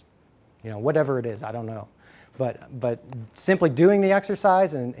past, you know, whatever it is, I don't know, but simply doing the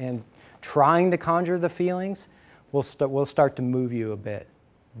exercise and trying to conjure the feelings will start to move you a bit.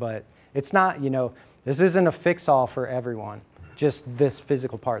 But it's not, you know, this isn't a fix-all for everyone, just this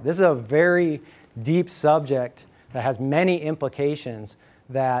physical part. This is a very deep subject that has many implications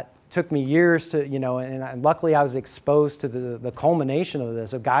that took me years to, you know, and luckily I was exposed to the culmination of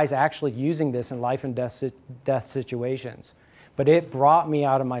this, of guys actually using this in life and death situations. But it brought me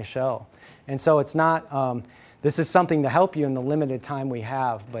out of my shell. And so it's not, this is something to help you in the limited time we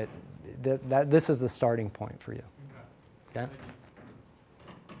have, but this is the starting point for you. Okay?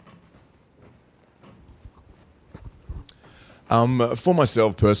 For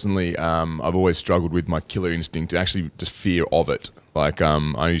myself personally, I've always struggled with my killer instinct and actually just fear of it. Like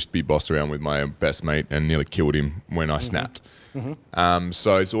I used to be bossed around with my best mate and nearly killed him when I snapped.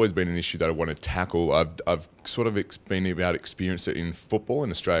 So it's always been an issue that I want to tackle. I've sort of been about experienced it in football.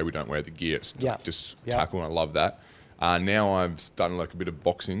 In Australia, we don't wear the gear. It's just tackle, and I love that. Now I've done like a bit of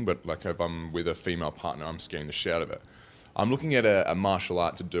boxing, but like if I'm with a female partner, I'm scaring the shit out of it. I'm looking at a martial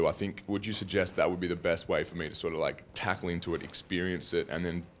art to do. I think, would you suggest that would be the best way for me to sort of like tackle into it, experience it, and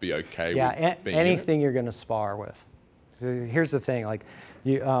then be okay with being anything you're going to spar with. So here's the thing, like,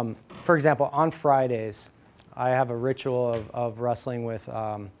 you, for example, on Fridays, I have a ritual of wrestling with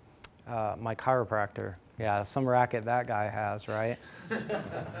my chiropractor. Yeah, some racket that guy has, right?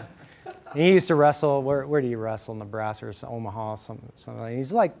 He used to wrestle, where do you wrestle? Nebraska or Omaha, something like that.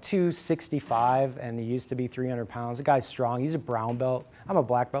 He's like 265, and he used to be 300 pounds. The guy's strong. He's a brown belt. I'm a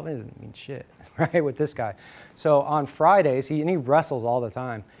black belt. It doesn't mean shit, right, with this guy. So on Fridays, he wrestles all the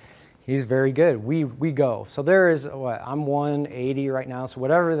time. He's very good. We go. So there is, what, I'm 180 right now, so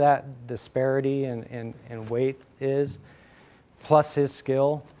whatever that disparity in weight is, plus his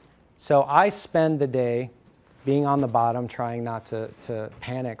skill. So I spend the day being on the bottom trying not to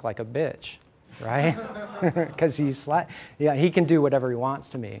panic like a bitch, right? Because yeah, he can do whatever he wants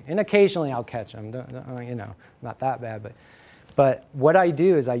to me. And occasionally I'll catch him, you know, not that bad. But what I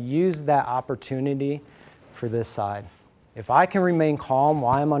do is I use that opportunity for this side. If I can remain calm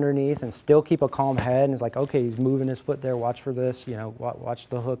while I'm underneath and still keep a calm head, and it's like, okay, he's moving his foot there, watch for this, you know, watch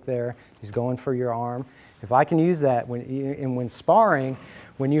the hook there, he's going for your arm. If I can use that, when sparring,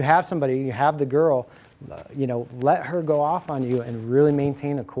 when you have somebody, you have the girl, you know, let her go off on you and really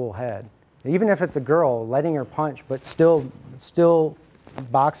maintain a cool head. Even if it's a girl, letting her punch, but still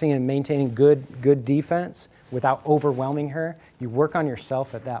boxing and maintaining good defense without overwhelming her, you work on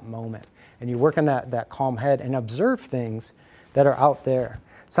yourself at that moment. And you work on that calm head and observe things that are out there.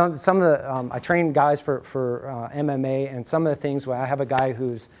 Some of the, I train guys for MMA, and some of the things where I have a guy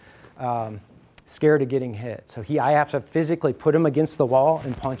who's scared of getting hit. So I have to physically put him against the wall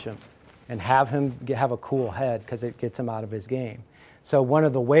and punch him and have him have a cool head because it gets him out of his game. So one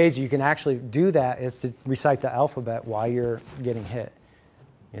of the ways you can actually do that is to recite the alphabet while you're getting hit,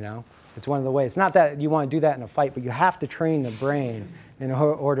 you know? It's one of the ways. It's not that you want to do that in a fight, but you have to train the brain in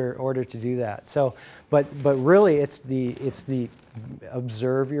order to do that. So, but really, it's the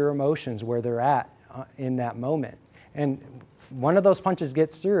observe your emotions where they're at in that moment. And one of those punches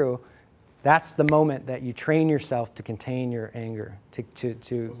gets through. That's the moment that you train yourself to contain your anger. I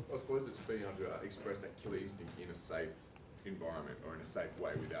suppose it's being able to express that killer instinct in a safe environment or in a safe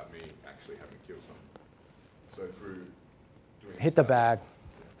way without me actually having to kill someone. So through doing hit the bag.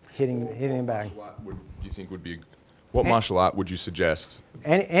 Hitting the bag. Martial art would you think would be? What martial art would you suggest?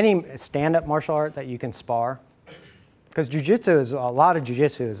 Any stand-up martial art that you can spar, because jujitsu is a lot of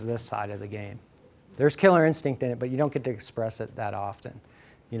jujitsu is this side of the game. There's killer instinct in it, but you don't get to express it that often.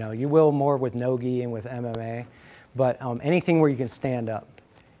 You know, you will more with no-gi and with MMA, but anything where you can stand up,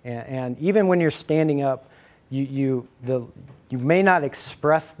 and even when you're standing up, you may not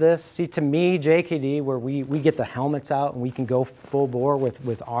express this. See, to me, JKD, where we get the helmets out and we can go full bore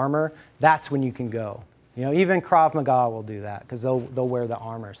with armor, that's when you can go. You know, even Krav Maga will do that because they'll wear the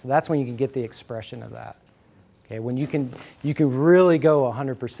armor. So that's when you can get the expression of that. Okay, when you can really go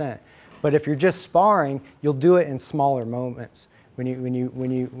 100%. But if you're just sparring, you'll do it in smaller moments. When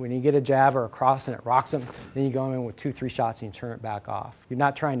you get a jab or a cross and it rocks them, then you go in with 2-3 shots and you turn it back off. You're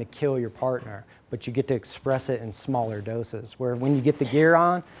not trying to kill your partner, but you get to express it in smaller doses. Where when you get the gear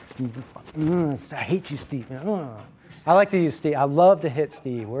on, I hate you, Steve. I like to use Steve. I love to hit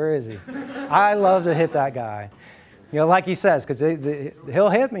Steve. Where is he? I love to hit that guy. You know, like he says, because he'll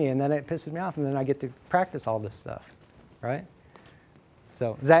hit me and then it pisses me off, and then I get to practice all this stuff, right?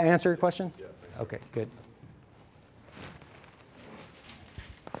 So does that answer your question? Yeah. Okay, good.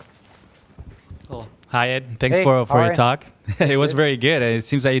 Cool. Hi, Ed. Thanks Hey, for your you? talk. It was very good. It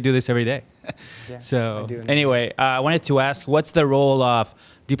seems like you do this every day. Yeah, So I do. anyway, I wanted to ask, what's the role of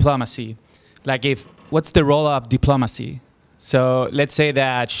diplomacy? Like, what's the role of diplomacy? So let's say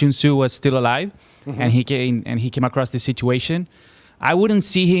that Shunsu was still alive, and he came across this situation. I wouldn't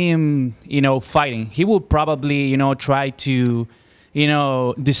see him, you know, fighting. He would probably, you know, try to, you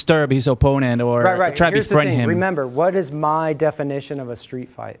know, disturb his opponent or try to befriend him. Remember, what is my definition of a street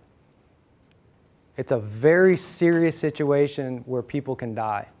fight? It's a very serious situation where people can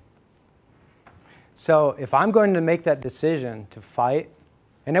die. So if I'm going to make that decision to fight,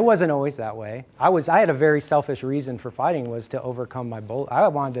 and it wasn't always that way. I had a very selfish reason for fighting, was to overcome my bully. I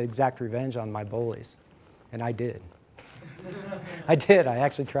wanted to exact revenge on my bullies, and I did. I did. I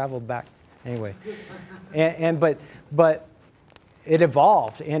actually traveled back anyway. But it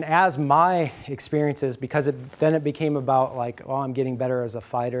evolved, and as my experiences, because then it became about like, oh, I'm getting better as a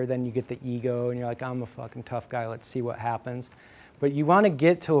fighter. Then you get the ego, and you're like, I'm a fucking tough guy. Let's see what happens. But you want to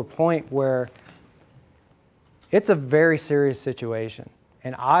get to a point where it's a very serious situation.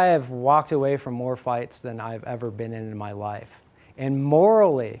 And I have walked away from more fights than I've ever been in my life. And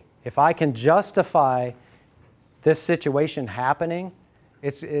morally, if I can justify this situation happening,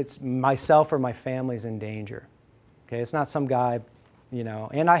 it's myself or my family's in danger. Okay, it's not some guy, you know,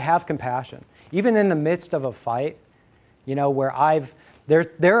 and I have compassion. Even in the midst of a fight, you know, where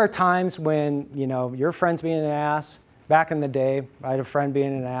there are times when, you know, your friend's being an ass. Back in the day, I had a friend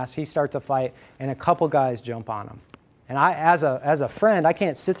being an ass. He starts a fight, and a couple guys jump on him. And I, as a friend, I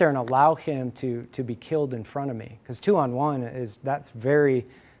can't sit there and allow him to be killed in front of me, because 2-on-1 that's very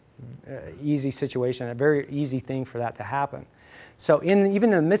easy situation, a very easy thing for that to happen. So even in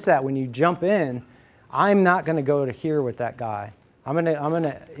the midst of that, when you jump in, I'm not going to go to here with that guy. I'm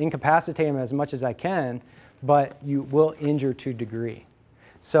gonna incapacitate him as much as I can, but you will injure to a degree.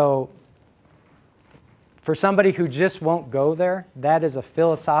 So for somebody who just won't go there, that is a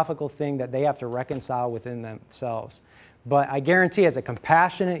philosophical thing that they have to reconcile within themselves. But I guarantee, as a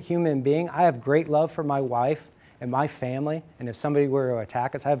compassionate human being, I have great love for my wife and my family, and if somebody were to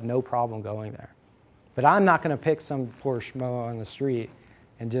attack us, I have no problem going there. But I'm not going to pick some poor schmo on the street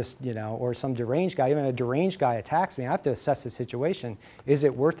and just, you know, or some deranged guy. Even a deranged guy attacks me, I have to assess the situation. Is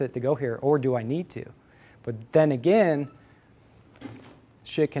it worth it to go here, or do I need to? But then again,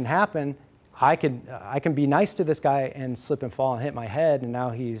 shit can happen. I can be nice to this guy and slip and fall and hit my head, and now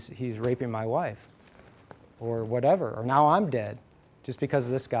he's raping my wife, or whatever, or now I'm dead just because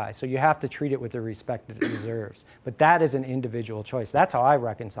of this guy. So you have to treat it with the respect that it deserves. But that is an individual choice. That's how I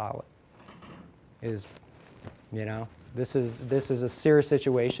reconcile it. Is, you know, this is a serious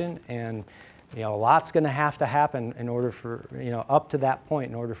situation, and you know, a lot's going to have to happen in order for, you know, up to that point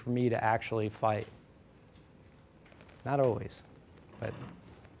in order for me to actually fight. Not always, but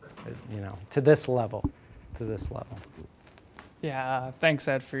you know, to this level. Yeah, thanks,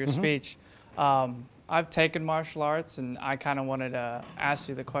 Ed, for your speech. I've taken martial arts, and I kind of wanted to ask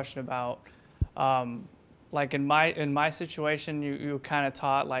you the question about, like in my situation, you kind of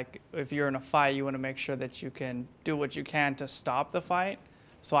taught, like, if you're in a fight, you want to make sure that you can do what you can to stop the fight.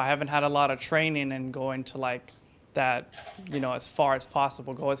 So I haven't had a lot of training in going to, like, that, you know, as far as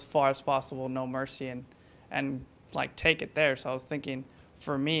possible, go as far as possible, no mercy, and like take it there. So I was thinking,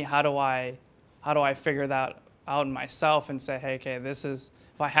 for me, how do I figure that out in myself and say, hey, okay, this is,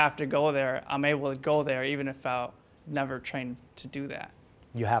 if I have to go there, I'm able to go there, even if I've never trained to do that.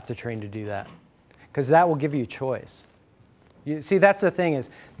 You have to train to do that, because that will give you choice. You see, that's the thing, is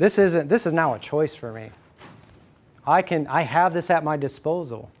this is now a choice for me. I have this at my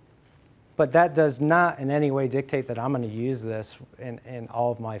disposal, but that does not in any way dictate that I'm going to use this in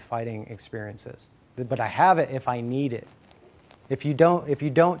all of my fighting experiences. But I have it if I need it. If you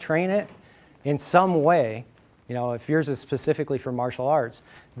don't train it in some way, you know, if yours is specifically for martial arts,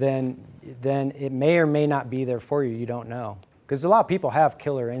 then it may or may not be there for you. You don't know, because a lot of people have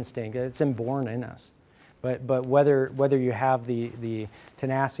killer instinct. It's inborn in us. But whether you have the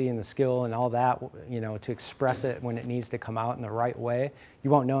tenacity and the skill and all that, you know, to express it when it needs to come out in the right way, you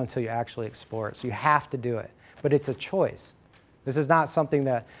won't know until you actually explore it. So you have to do it. But it's a choice. This is not something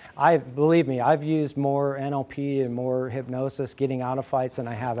that believe me, I've used more NLP and more hypnosis getting out of fights than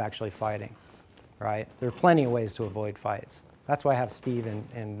I have actually fighting, right? There are plenty of ways to avoid fights. That's why I have Steve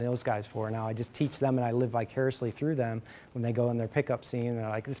and those guys for now. I just teach them, and I live vicariously through them when they go in their pickup scene and they're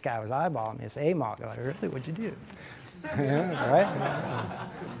like, this guy was eyeballing me. It's AMOC. They're like, really? What'd you do? Yeah, right?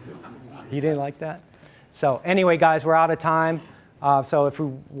 You didn't like that? So anyway, guys, we're out of time. So if we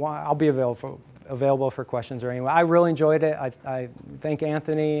want, I'll be available for questions or anyway. I really enjoyed it. I thank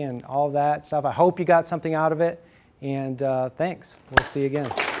Anthony and all that stuff. I hope you got something out of it. And thanks. We'll see you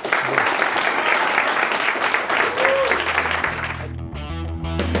again.